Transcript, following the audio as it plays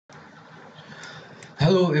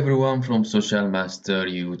Hello everyone from Social Master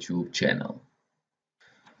YouTube channel.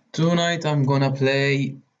 Tonight I'm gonna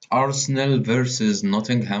play Arsenal versus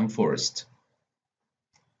Nottingham Forest.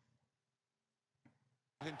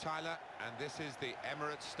 Tyler, and this is the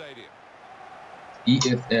Emirates Stadium.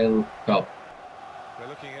 EFL Cup. We're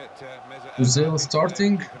looking at Ozil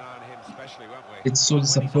starting. It's so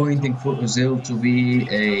disappointing for Ozil to be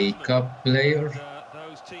a cup player,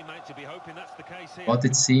 but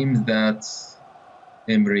it seems that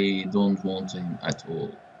Emery don't want him at all.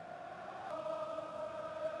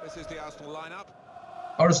 This is the Arsenal lineup.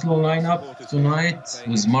 Arsenal lineup tonight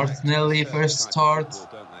with Martinelli first start,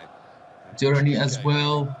 Journey as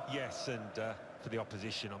well. Yes, and for the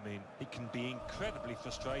opposition, I mean, it can be incredibly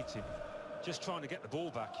frustrating. Just trying to get the ball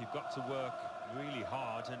back, you've got to work really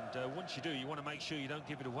hard, and once you do, you want to make sure you don't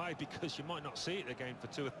give it away because you might not see it again for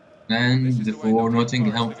two. And for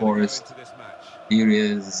Nottingham Forest, here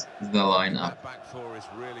is the lineup. That back four is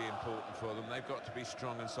really important for them. They've got to be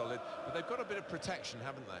strong and solid, but they've got a bit of protection,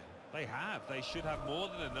 haven't they? They have. They should have more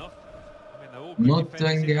than enough. I mean, they're all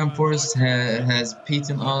Nottingham Forest has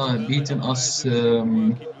beaten us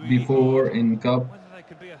before in Cup.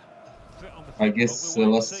 I guess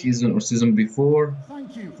last season or season before.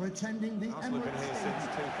 Thank you for attending the Emirates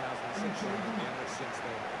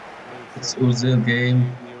It's Ozil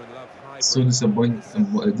game. So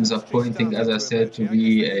disappointing, as I said, to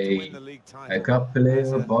be a cup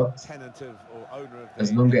player, but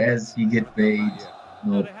as long as he get paid,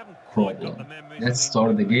 no problem. Let's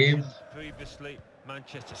start the game. Previously,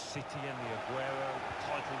 Manchester City and the Aguero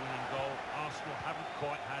title-winning goal. Arsenal haven't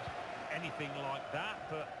quite had anything like that,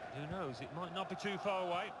 but who knows? It might not be too far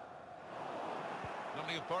away.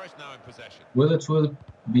 Nottingham Forest now in possession. Well, it will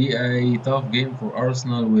be a tough game for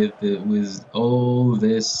Arsenal with all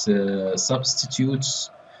this substitutes,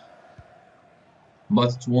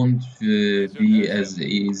 but it won't be as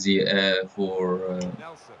easy for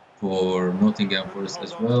Nottingham Forest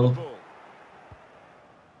as well.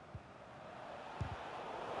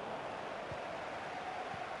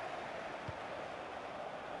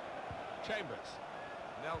 Chambers,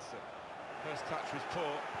 Nelson, first touch was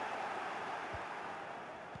poor.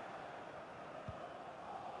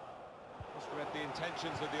 Just read the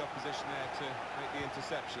intentions of the opposition there to make the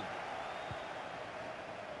interception.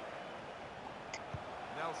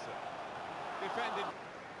 Nelson, defended.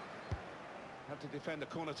 Had to defend the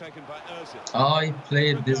corner taken by Ozil. I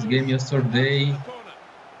played this game yesterday,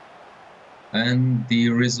 and the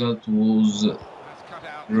result was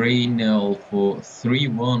 3-0 for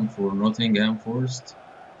 3-1 for Nottingham Forest.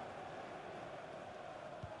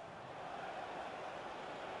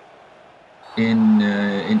 In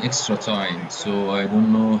extra time, so I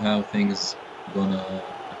don't know how things gonna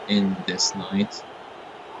end this night.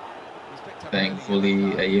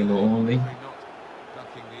 Thankfully, a yellow only.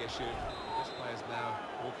 Ducking the issue. This player's now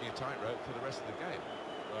walking a tightrope for the rest of the game.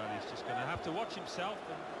 Well, he's just going to have to watch himself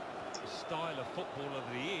and the style of footballer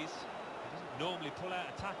that he is. He doesn't normally pull out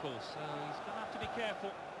a tackle, so he's going to have to be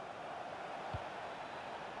careful.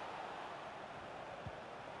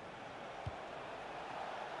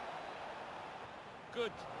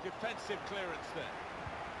 Good defensive clearance there.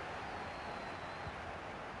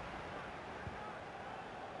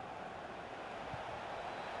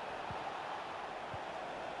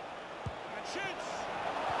 And shoots!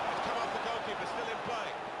 It's come off the goalkeeper, still in play.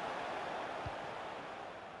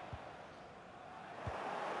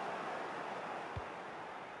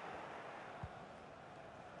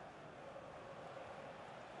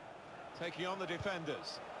 Taking on the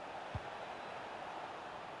defenders.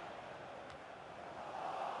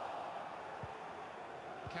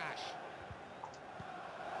 Cash.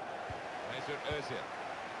 Ozil.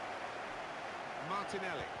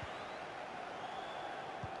 Martinelli.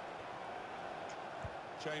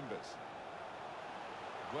 Chambers.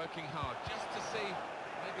 Working hard just to see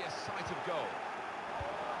maybe a sight of goal.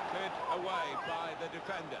 Cleared away by the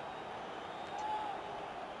defender.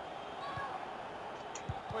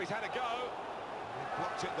 Well, he's had a go. He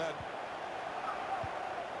blocked it then.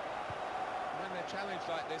 When they're challenged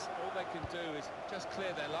like this, all they can do is just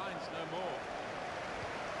clear their lines, no more.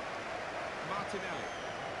 Martinelli.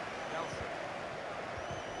 Nelson.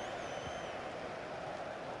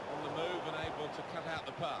 On the move and able to cut out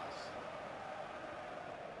the pass.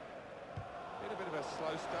 Been a bit of a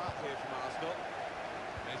slow start here from Arsenal.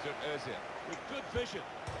 Mesut Ozil with good vision.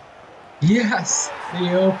 Yes,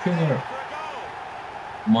 the opener.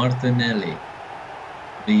 Martinelli,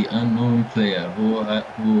 the unknown player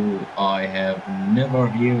who I have never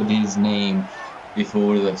heard his name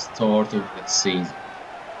before the start of the season.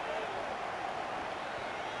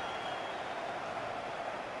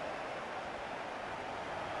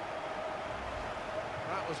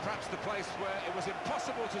 was perhaps the place where it was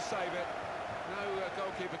impossible to save it. No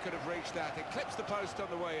goalkeeper could have reached that. It clips the post on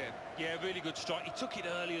the way in. Yeah, really good strike. He took it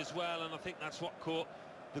early as well, and I think that's what caught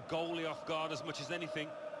the goalie off guard as much as anything.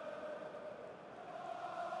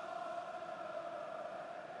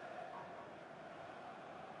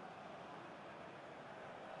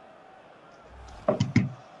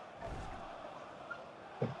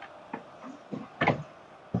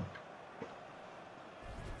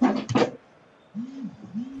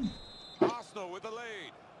 Arsenal with the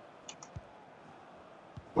lead.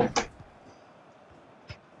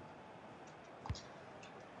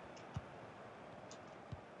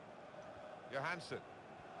 Johansson.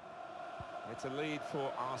 It's a lead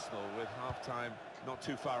for Arsenal with half-time not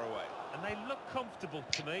too far away. And they look comfortable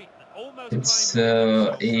to me. Almost It's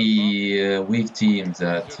playing a weak team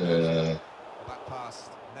that That pass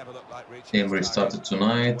never looked like reaching Emery its target. started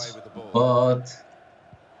tonight, Away with the ball. but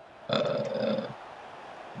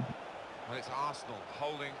Well, it's Arsenal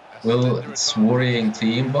holding a well, slender it's advantage. worrying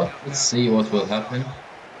team, but let's see what will happen. Still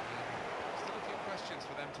a few questions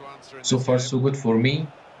for them to answer in So this far, game. so good for me.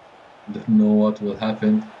 Don't know what will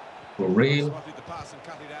happen for real. Swatted the pass and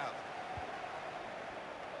cut it out.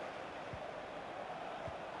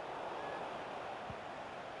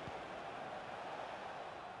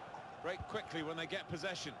 Break quickly when they get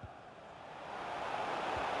possession.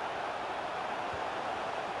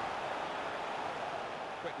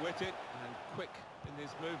 Quick-witted and quick in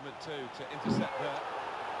his movement too to intercept there.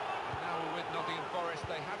 And now we're with Nottingham Forest.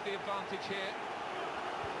 They have the advantage here.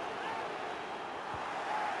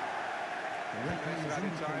 The referee has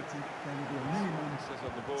indicated there will be a minimum Says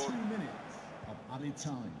on the board. 2 minutes of added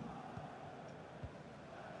time.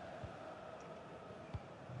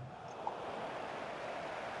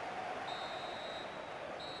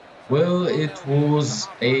 Well, it was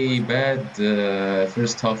a bad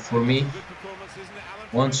first half for me. Good performance, isn't it,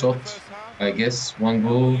 Alan, One from shot, the first half? I guess, one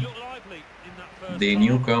goal. He looked lively in that first The half.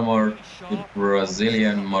 newcomer, Really the sharp.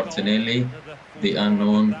 Brazilian Martinelli, Another the full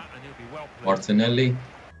unknown that, and he'll be well pleased. Martinelli.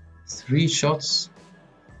 3 shots,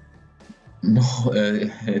 no,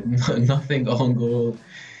 nothing on goal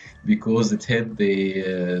because it hit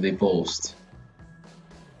the post.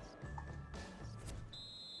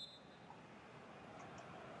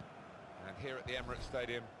 And here at the Emirates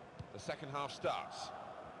Stadium, the second half starts.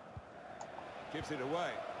 Gives it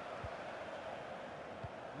away.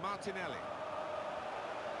 Martinelli.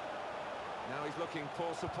 Now he's looking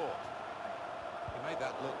for support. He made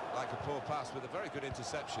that look like a poor pass with a very good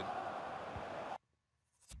interception.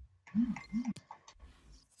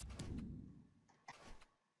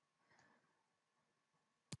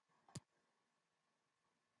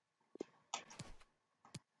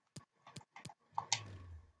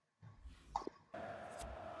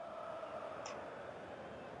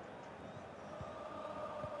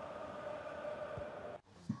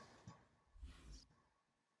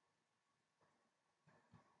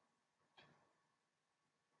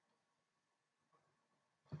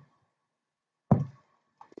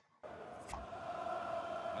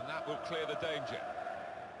 And that will clear the danger.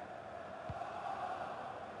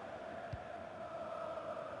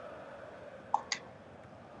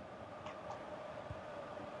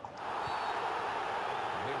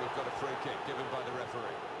 And here we've got a free kick given by the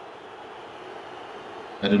referee.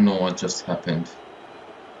 I don't know what just happened.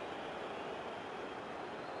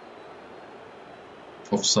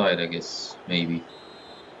 Offside, I guess, maybe.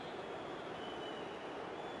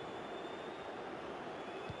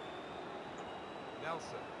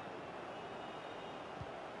 Nelson.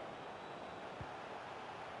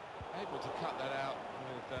 Able to cut that out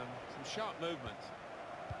with some sharp movement.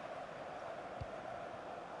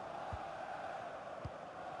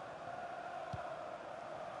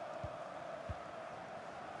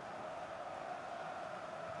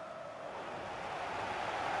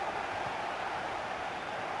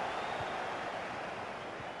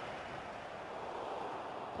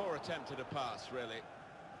 Poor attempt at a pass, really.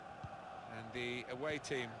 And the away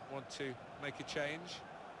team want to make a change.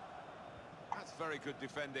 That's very good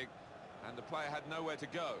defending, and the player had nowhere to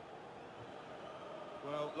go.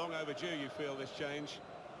 Well, long overdue, you feel, this change.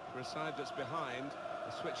 For a side that's behind,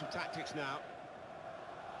 a switch of tactics now.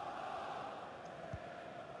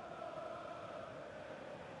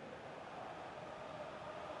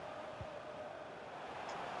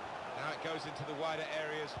 Now it goes into the wider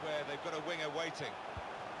areas where they've got a winger waiting.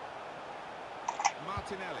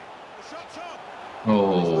 Martinelli. The shot's on!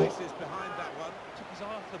 Oh, His laces behind that one. Took his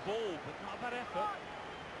eye off the ball, but not a bad effort.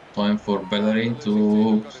 time for Bellerin Losing team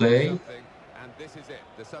to have got do play. something, and this is it,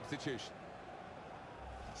 the substitution.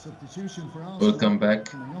 Substitution for Arsenal. Welcome back,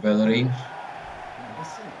 Coming off the Bellerin. bench, number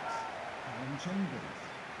 6, Alan Chambers.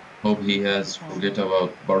 Hope he has forget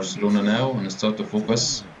about Barcelona now and start to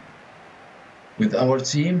focus with our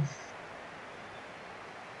team.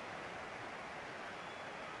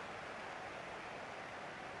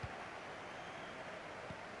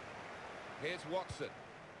 Here's Watson.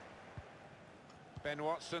 Ben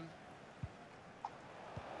Watson.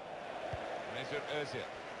 Mesut Özil.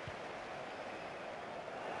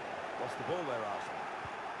 What's the ball there, Arsenal?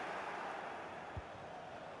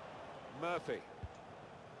 Murphy.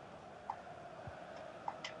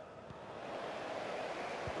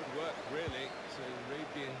 Good work, really, to read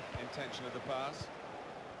the intention of the pass.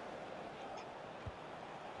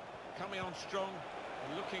 Coming on strong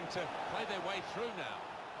and looking to play their way through now.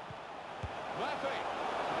 Murphy.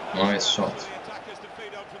 Nice shot. The attackers to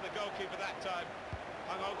feed on from the goalkeeper that time.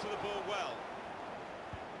 Hung on to the ball well.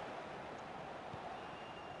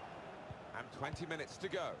 And 20 minutes to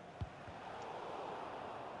go.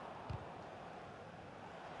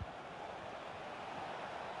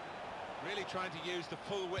 Really trying to use the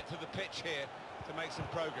full width of the pitch here to make some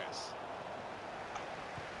progress.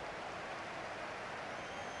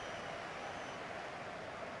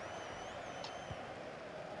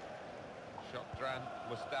 Shotran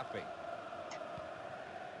Mustafi.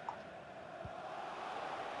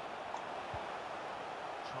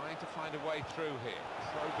 Trying to find a way through here,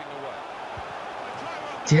 probing away.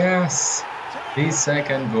 Yes, the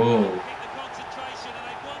second goal.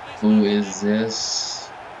 Who is this?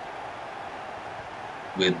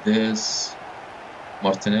 With this,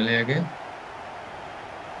 Martinelli again.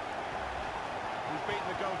 He's beaten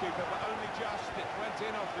the goalkeeper, but only just. It went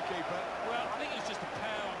in off the keeper. Well, I think it was just a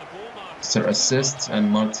pair on the ball mark. Mr. Assist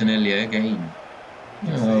and Martinelli again.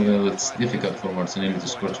 Oh, well, it's difficult for Martinelli to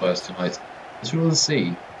score twice tonight. But we will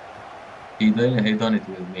see. He done it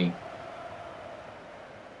with me.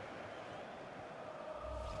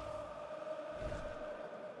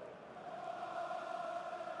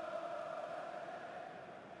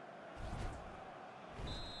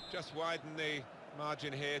 Just widen the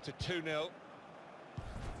margin here to 2-0.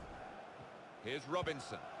 Here's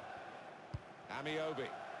Robinson. Amiobi.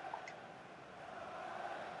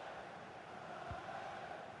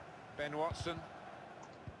 Ben Watson.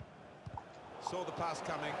 Saw the pass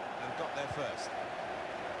coming and got there first.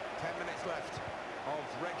 10 minutes left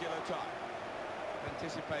of regular time.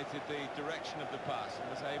 Anticipated the direction of the pass and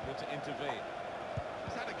was able to intervene.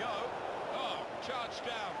 He's had a go. Oh, charged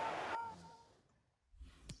down.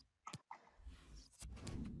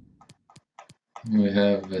 We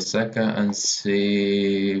have Saka and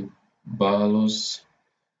Ceballos.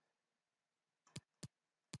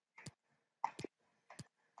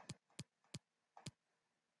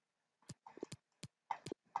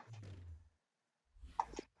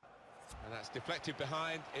 And that's deflected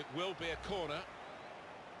behind. It will be a corner.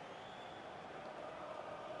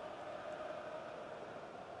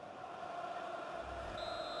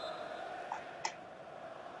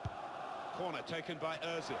 Corner taken by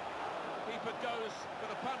Özil. Keeper goes for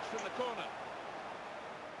the punch from the corner.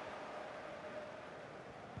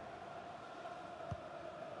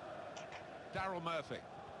 Daryl Murphy.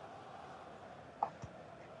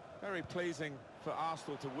 Very pleasing for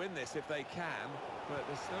Arsenal to win this if they can, but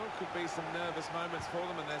there still could be some nervous moments for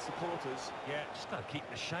them and their supporters. Yeah, just got to keep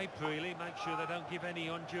the shape, really. Make sure they don't give any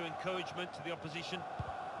undue encouragement to the opposition.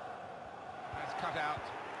 That's cut out.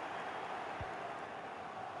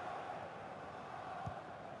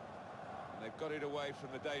 They've got it away from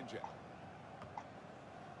the danger.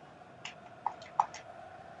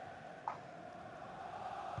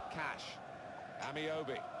 Cash.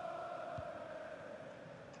 Amiobi.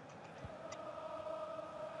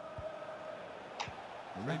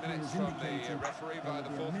 The 3 referee minutes has from the indicated referee there by will the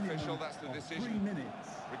be a fourth minimum official. That's the of decision. 3 minutes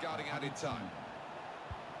Regarding of added time.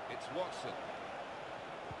 It's Watson.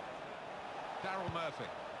 Daryl Murphy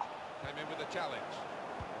came in with a challenge.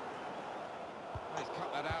 He's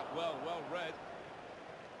cut that out well read.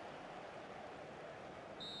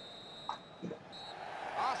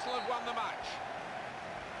 Arsenal have won the match.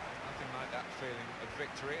 Nothing like that feeling of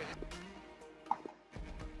victory.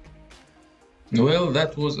 Well,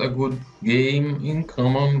 that was a good game in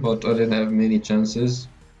common, but I didn't have many chances.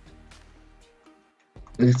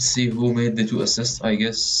 Let's see who made the 2 assists. I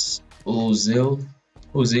guess Ozil,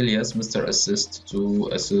 yes, Mr. Assist, 2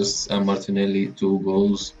 assists, and Martinelli 2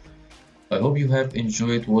 goals. I hope you have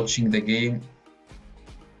enjoyed watching the game.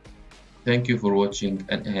 Thank you for watching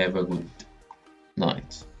and have a good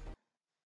night.